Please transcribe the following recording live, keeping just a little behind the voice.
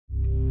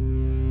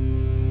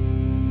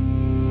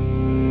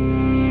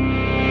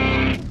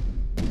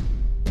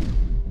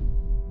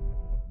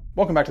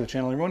Welcome back to the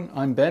channel, everyone.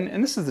 I'm Ben,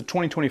 and this is the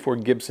 2024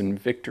 Gibson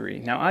Victory.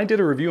 Now, I did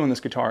a review on this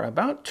guitar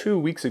about 2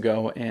 weeks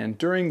ago, and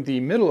during the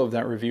middle of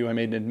that review, I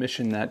made an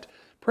admission that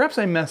perhaps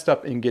I messed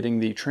up in getting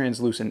the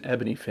translucent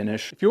ebony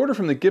finish. If you order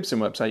from the Gibson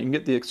website, you can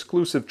get the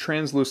exclusive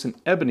translucent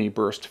ebony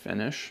burst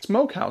finish,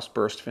 smokehouse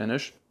burst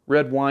finish,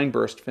 red wine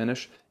burst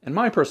finish, and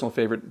my personal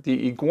favorite,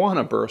 the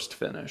iguana burst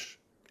finish.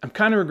 I'm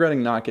kind of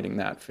regretting not getting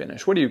that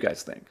finish. What do you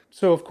guys think?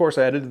 So, of course,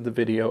 I edited the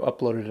video,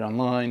 uploaded it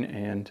online,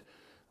 and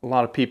a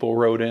lot of people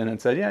wrote in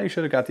and said, yeah, you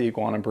should have got the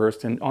iguana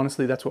burst. And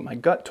honestly, that's what my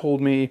gut told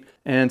me.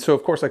 And so,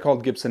 of course, I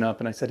called Gibson up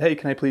and I said, hey,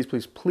 can I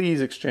please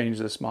exchange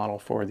this model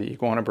for the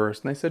iguana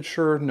burst? And they said,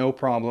 sure, no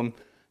problem.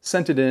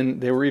 Sent it in.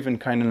 They were even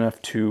kind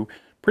enough to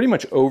pretty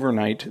much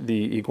overnight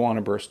the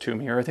iguana burst to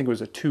me, or I think it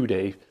was a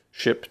 2-day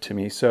ship to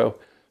me. So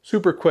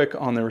super quick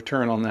on the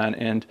return on that.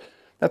 And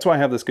that's why I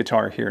have this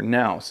guitar here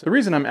now. So the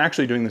reason I'm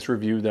actually doing this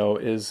review, though,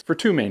 is for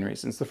 2 main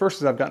reasons. The first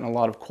is I've gotten a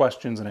lot of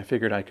questions and I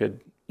figured I could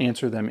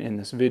answer them in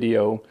this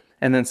video.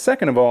 And then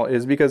second of all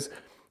is because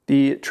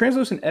the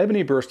translucent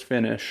ebony burst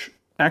finish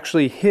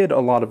actually hid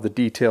a lot of the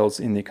details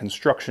in the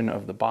construction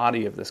of the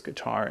body of this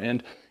guitar.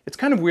 And it's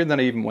kind of weird that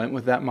I even went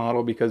with that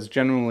model, because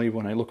generally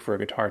when I look for a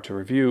guitar to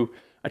review,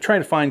 I try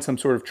to find some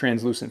sort of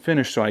translucent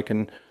finish so I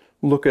can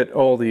look at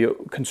all the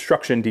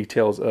construction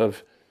details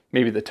of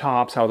maybe the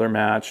tops, how they're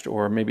matched,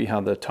 or maybe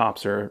how the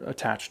tops are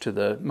attached to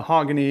the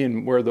mahogany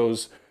and where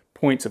those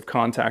points of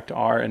contact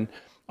are. And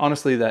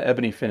honestly, the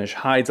ebony finish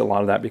hides a lot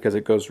of that because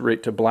it goes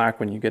right to black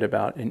when you get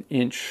about an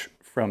inch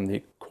from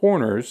the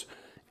corners,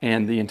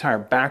 and the entire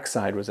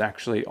backside was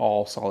actually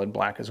all solid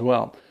black as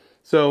well.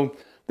 So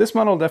this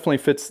model definitely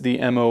fits the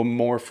MO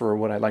more for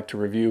what I like to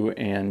review,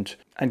 and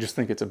I just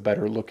think it's a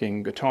better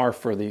looking guitar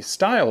for the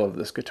style of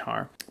this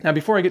guitar. Now,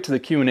 before I get to the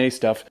Q&A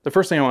stuff, the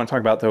first thing I want to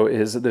talk about, though,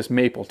 is this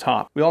maple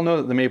top. We all know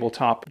that the maple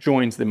top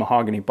joins the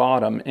mahogany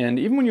bottom, and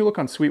even when you look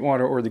on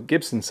Sweetwater or the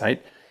Gibson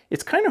site,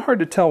 it's kind of hard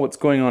to tell what's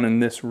going on in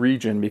this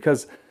region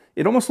because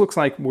it almost looks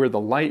like where the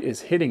light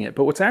is hitting it.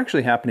 But what's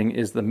actually happening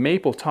is the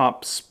maple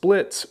top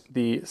splits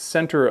the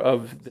center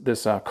of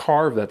this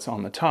carve that's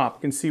on the top.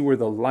 You can see where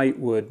the light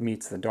wood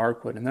meets the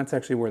dark wood, and that's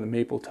actually where the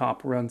maple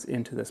top runs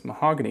into this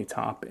mahogany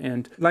top.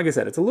 And like I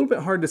said, it's a little bit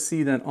hard to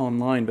see that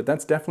online, but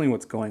that's definitely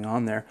what's going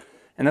on there.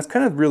 And that's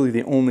kind of really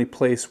the only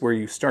place where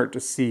you start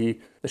to see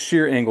the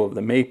shear angle of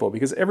the maple,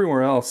 because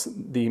everywhere else,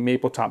 the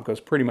maple top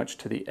goes pretty much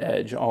to the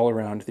edge all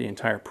around the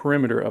entire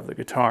perimeter of the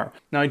guitar.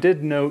 Now, I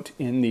did note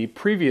in the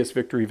previous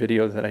Victory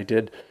video that I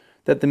did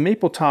that the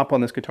maple top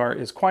on this guitar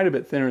is quite a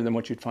bit thinner than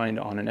what you'd find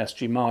on an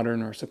SG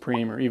Modern or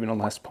Supreme or even a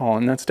Les Paul.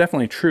 And that's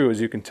definitely true,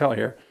 as you can tell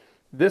here.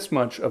 This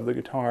much of the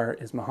guitar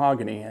is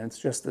mahogany, and it's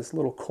just this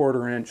little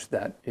 1/4 inch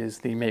that is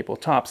the maple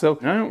top. So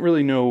I don't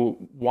really know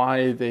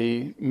why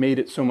they made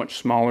it so much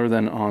smaller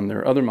than on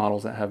their other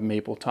models that have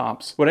maple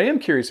tops. What I am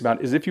curious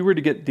about is if you were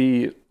to get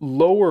the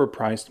lower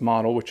priced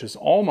model, which is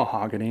all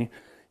mahogany,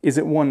 is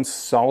it one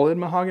solid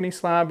mahogany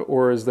slab,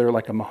 or is there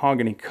like a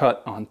mahogany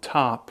cut on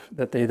top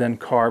that they then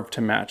carve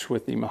to match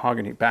with the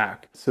mahogany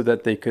back so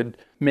that they could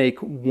make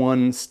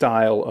one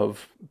style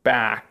of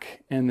back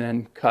and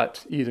then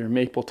cut either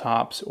maple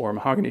tops or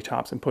mahogany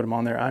tops and put them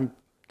on there? I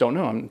don't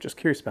know. I'm just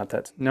curious about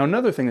that. Now,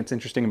 another thing that's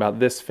interesting about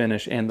this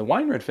finish and the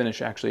wine red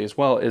finish actually as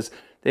well is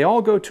they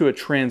all go to a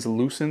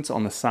translucence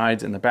on the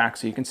sides and the back.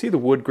 So you can see the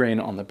wood grain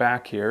on the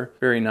back here,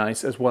 very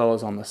nice, as well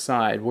as on the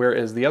side.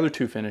 Whereas the other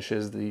 2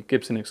 finishes, the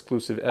Gibson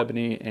exclusive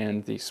ebony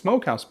and the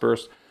smokehouse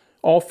burst,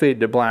 all fade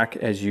to black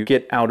as you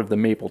get out of the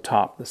maple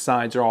top. The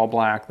sides are all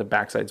black, the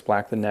backside's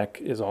black, the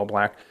neck is all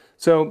black.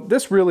 So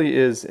this really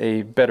is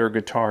a better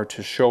guitar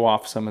to show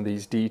off some of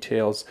these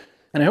details.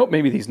 And I hope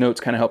maybe these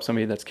notes kind of help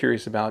somebody that's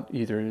curious about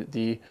either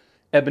the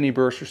ebony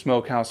burst or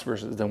smokehouse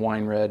versus the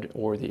wine red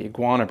or the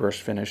iguana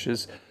burst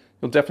finishes.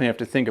 You'll definitely have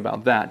to think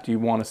about that. Do you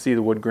want to see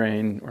the wood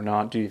grain or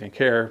not? Do you even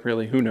care?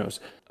 Really, who knows?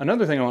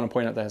 Another thing I want to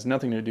point out that has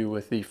nothing to do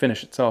with the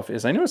finish itself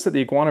is I noticed that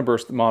the iguana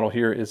burst model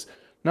here is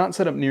not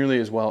set up nearly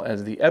as well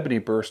as the ebony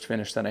burst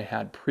finish that I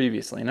had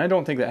previously. And I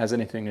don't think that has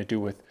anything to do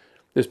with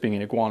this being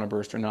an iguana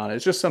burst or not.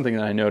 It's just something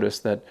that I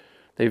noticed, that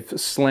they've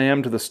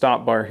slammed the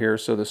stop bar here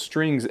so the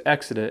strings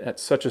exit it at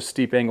such a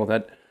steep angle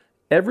that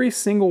every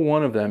single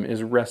one of them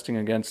is resting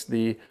against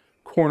the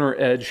corner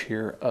edge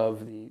here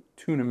of the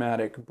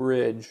tunematic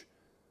bridge,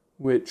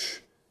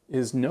 which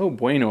is no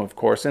bueno, of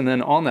course. And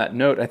then on that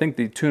note, I think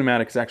the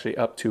tunematic is actually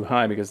up too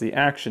high because the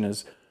action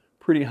is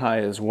pretty high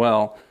as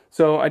well.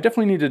 So I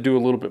definitely need to do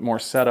a little bit more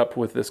setup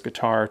with this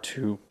guitar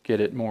to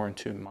get it more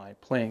into my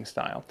playing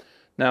style.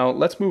 Now,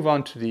 let's move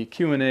on to the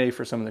Q&A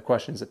for some of the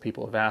questions that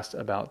people have asked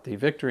about the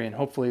Victory, and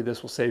hopefully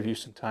this will save you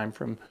some time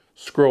from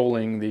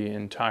scrolling the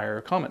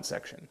entire comment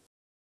section.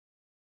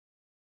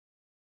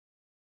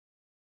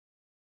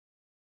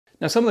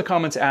 Now, some of the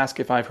comments ask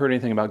if I've heard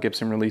anything about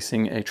Gibson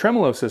releasing a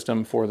tremolo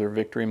system for their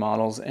Victory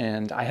models,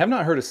 and I have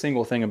not heard a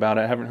single thing about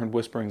it. I haven't heard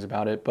whisperings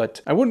about it,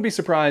 but I wouldn't be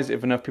surprised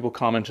if enough people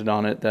commented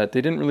on it that they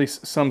didn't release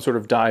some sort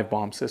of dive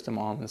bomb system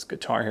on this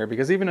guitar here,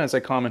 because even as I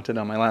commented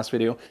on my last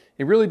video,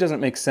 it really doesn't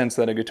make sense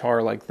that a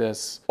guitar like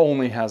this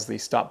only has the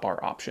stop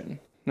bar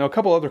option. Now, a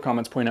couple other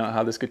comments point out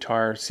how this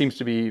guitar seems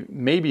to be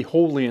maybe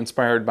wholly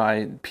inspired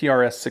by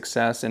PRS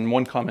success, and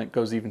one comment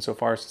goes even so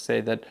far as to say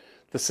that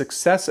the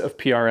success of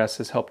PRS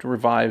has helped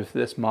revive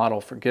this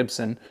model for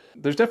Gibson.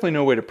 There's definitely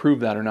no way to prove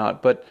that or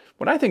not, but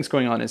what I think is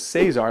going on is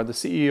Cesar, the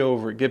CEO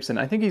over at Gibson,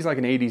 I think he's like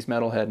an 80s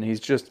metalhead, and he's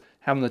just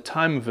having the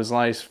time of his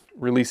life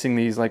releasing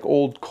these like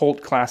old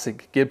cult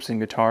classic Gibson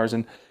guitars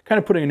and kind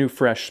of putting a new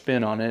fresh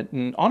spin on it.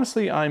 And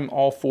honestly, I'm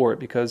all for it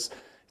because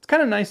it's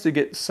kind of nice to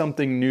get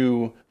something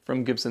new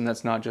from Gibson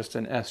that's not just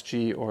an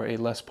SG or a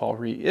Les Paul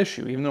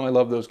reissue, even though I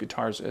love those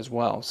guitars as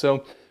well.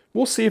 So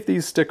we'll see if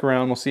these stick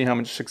around, we'll see how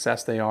much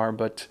success they are,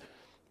 but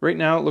right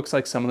now it looks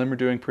like some of them are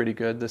doing pretty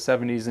good. The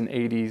 70s and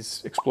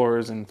 80s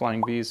Explorers and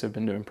Flying Vs have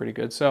been doing pretty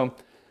good, so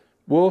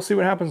we'll see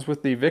what happens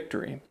with the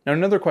Victory. Now,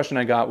 another question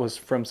I got was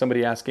from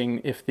somebody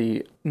asking if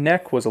the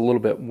neck was a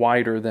little bit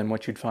wider than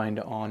what you'd find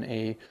on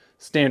a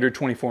standard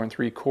 24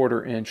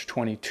 3/4 inch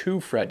 22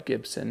 fret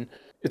Gibson.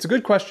 It's a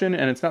good question,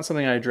 and it's not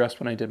something I addressed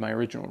when I did my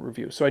original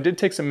review. So I did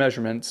take some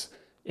measurements.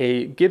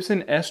 A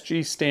Gibson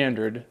SG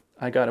Standard,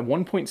 I got a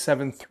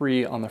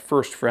 1.73 on the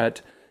 1st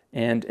fret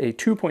and a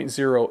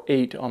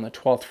 2.08 on the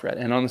 12th fret.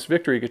 And on this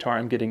Victory guitar,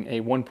 I'm getting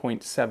a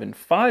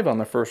 1.75 on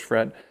the 1st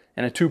fret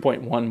and a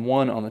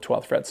 2.11 on the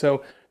 12th fret.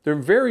 So they're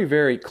very,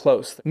 very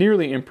close,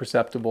 nearly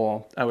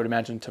imperceptible, I would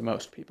imagine, to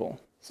most people.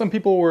 Some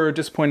people were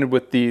disappointed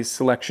with the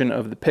selection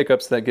of the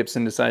pickups that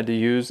Gibson decided to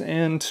use,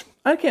 and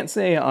I can't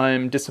say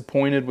I'm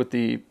disappointed with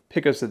the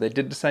pickups that they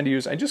did decide to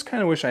use. I just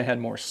kind of wish I had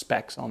more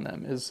specs on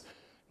them. As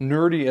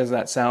nerdy as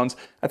that sounds,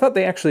 I thought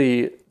they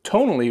actually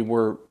tonally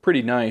were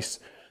pretty nice.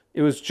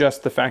 It was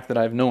just the fact that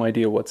I have no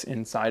idea what's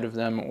inside of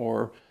them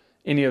or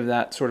any of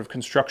that sort of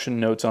construction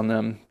notes on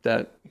them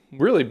that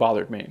really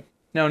bothered me.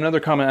 Now, another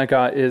comment I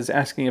got is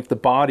asking if the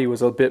body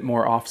was a bit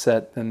more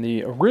offset than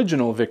the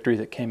original Victory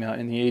that came out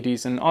in the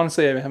 80s. And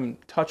honestly, I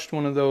haven't touched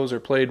one of those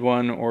or played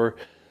one or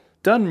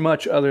done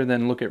much other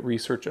than look at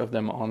research of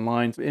them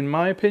online. In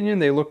my opinion,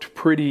 they looked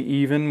pretty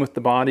even with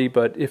the body,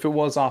 but if it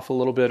was off a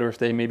little bit or if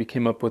they maybe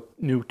came up with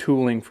new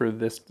tooling for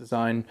this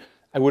design,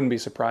 I wouldn't be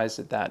surprised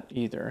at that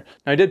either.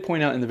 Now, I did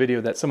point out in the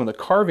video that some of the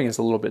carving is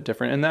a little bit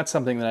different, and that's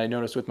something that I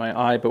noticed with my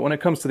eye, but when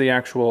it comes to the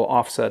actual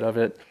offset of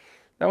it,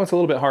 that one's a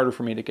little bit harder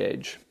for me to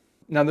gauge.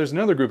 Now, there's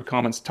another group of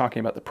comments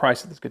talking about the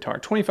price of this guitar.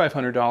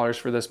 $2,500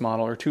 for this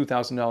model or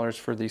 $2,000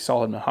 for the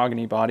solid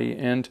mahogany body,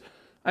 and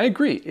I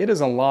agree, it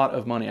is a lot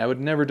of money. I would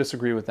never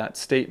disagree with that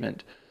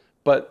statement.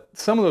 But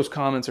some of those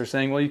comments are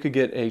saying, well, you could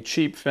get a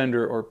cheap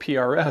Fender or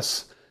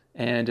PRS,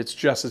 and it's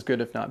just as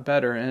good, if not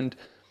better. And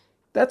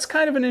that's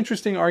kind of an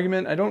interesting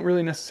argument. I don't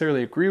really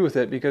necessarily agree with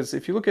it, because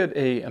if you look at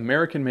a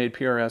American-made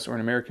PRS or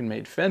an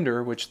American-made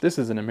Fender, which this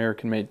is an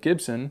American-made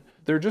Gibson,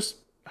 they're just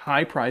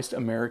high-priced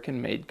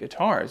American-made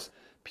guitars.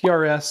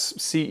 PRS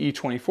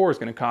CE24 is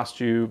going to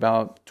cost you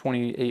about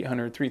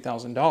 $2,800,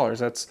 $3,000.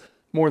 That's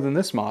more than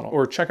this model.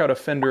 Or check out a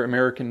Fender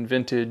American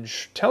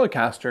Vintage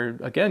Telecaster.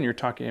 Again, you're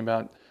talking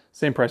about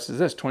same price as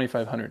this,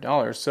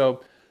 $2,500.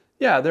 So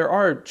yeah, there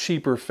are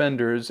cheaper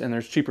Fenders and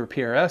there's cheaper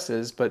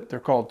PRSs, but they're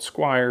called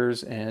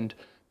Squires and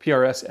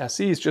PRS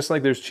SEs, just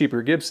like there's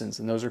cheaper Gibsons,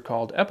 and those are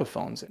called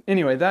Epiphones.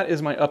 Anyway, that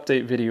is my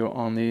update video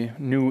on the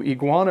new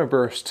Iguana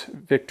Burst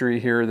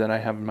Victory here that I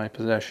have in my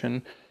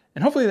possession.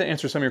 And hopefully that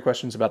answers some of your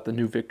questions about the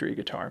new Victory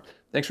guitar.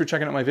 Thanks for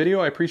checking out my video.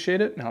 I appreciate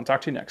it, and I'll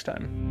talk to you next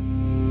time.